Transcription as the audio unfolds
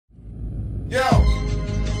Yo!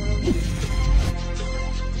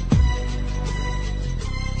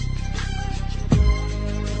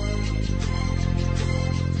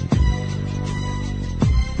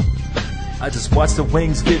 I just watched the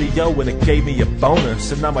Wings video and it gave me a boner.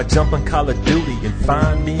 So now I jump on Call of Duty and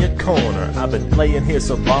find me a corner. I've been laying here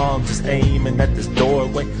so long, just aiming at this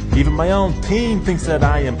doorway. Even my own team thinks that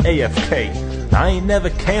I am AFK. I ain't never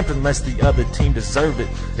camped unless the other team deserved it.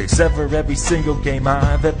 Except for every single game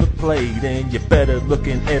I've ever played. And you better look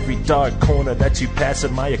in every dark corner that you pass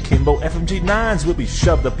in my akimbo. FMG9s will be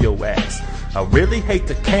shoved up your ass. I really hate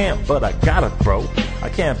to camp, but I gotta, bro. I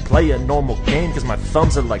can't play a normal game cause my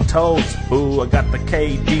thumbs are like toes. Ooh, I got the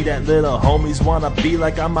KD that little homies wanna be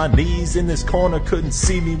like. On my knees in this corner, couldn't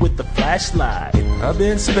see me with the flashlight. I've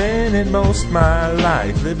been spending most my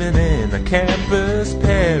life living in a camper's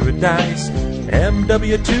paradise.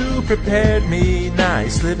 MW3 prepared me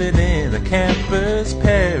nice, living in a camper's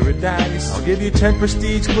paradise. I'll give you 10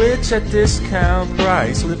 prestige glitch at discount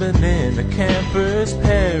price, living in a camper's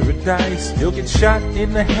paradise. You'll get shot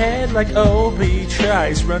in the head like Obi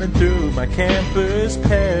Trice, running through my camper's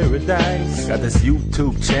paradise. Got this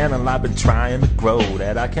YouTube channel I've been trying to grow,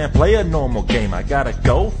 that I can't play a normal game, I gotta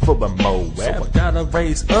go for a mo. So I gotta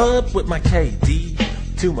raise up with my KD.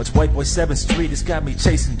 Too much white boy 7th Street has got me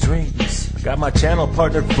chasing dreams. I got my channel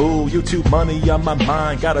partner fool, YouTube money on my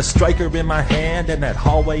mind. Got a striker in my hand and that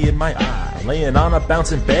hallway in my eye. I'm laying on a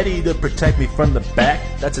bouncing Betty to protect me from the back.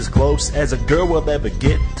 That's as close as a girl will ever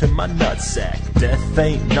get to my nutsack. Death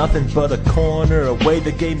ain't nothing but a corner away.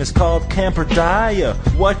 The game is called Camper Die.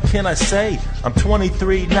 What can I say? I'm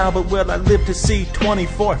 23 now, but will I live to see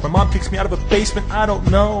 24? My mom kicks me out of a basement, I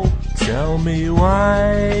don't know. Tell me,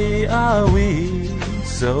 why are we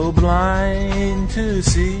so blind to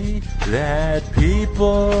see that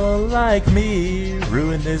people like me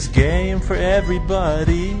ruin this game for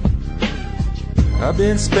everybody? I've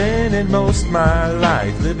been spending most my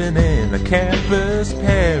life living in a camper's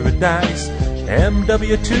paradise.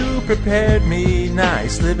 MW2 prepared me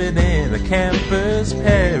nice, living in a camper's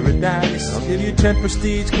paradise. I'll give you 10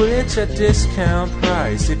 prestige glitch at discount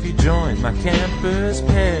price if you join my camper's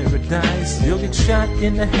paradise. You'll get shot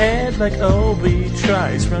in the head like Obi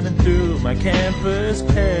Trice, running through my camper's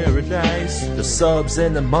paradise. The subs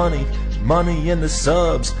and the money, money in the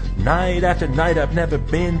subs. Night after night I've never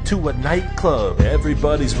been to a nightclub.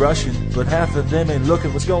 Everybody's rushing, but half of them ain't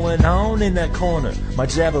looking. What's going on in that corner? My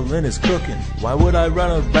javelin is cooking. Why would I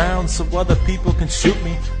run around so other people can shoot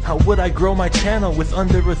me? How would I grow my channel with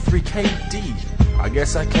under a 3 KD? I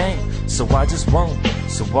guess I can't, so I just won't.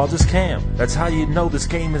 So I'll just camp. That's how you know this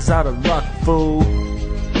game is out of luck, fool.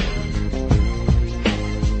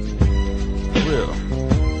 For real.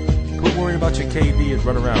 Quit worrying about your KD and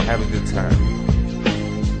run around having a good time.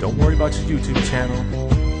 Don't worry about your YouTube channel.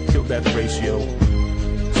 Kill that ratio.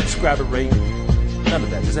 Subscriber rate. None of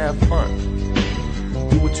that. Just have fun.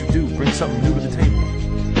 Do what you do. Bring something new to the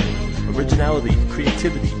table. Originality,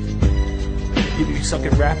 creativity. If you suck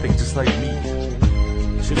at rapping just like me,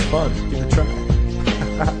 shit's fun. Give it a try.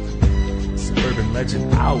 Suburban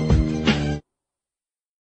Legend out.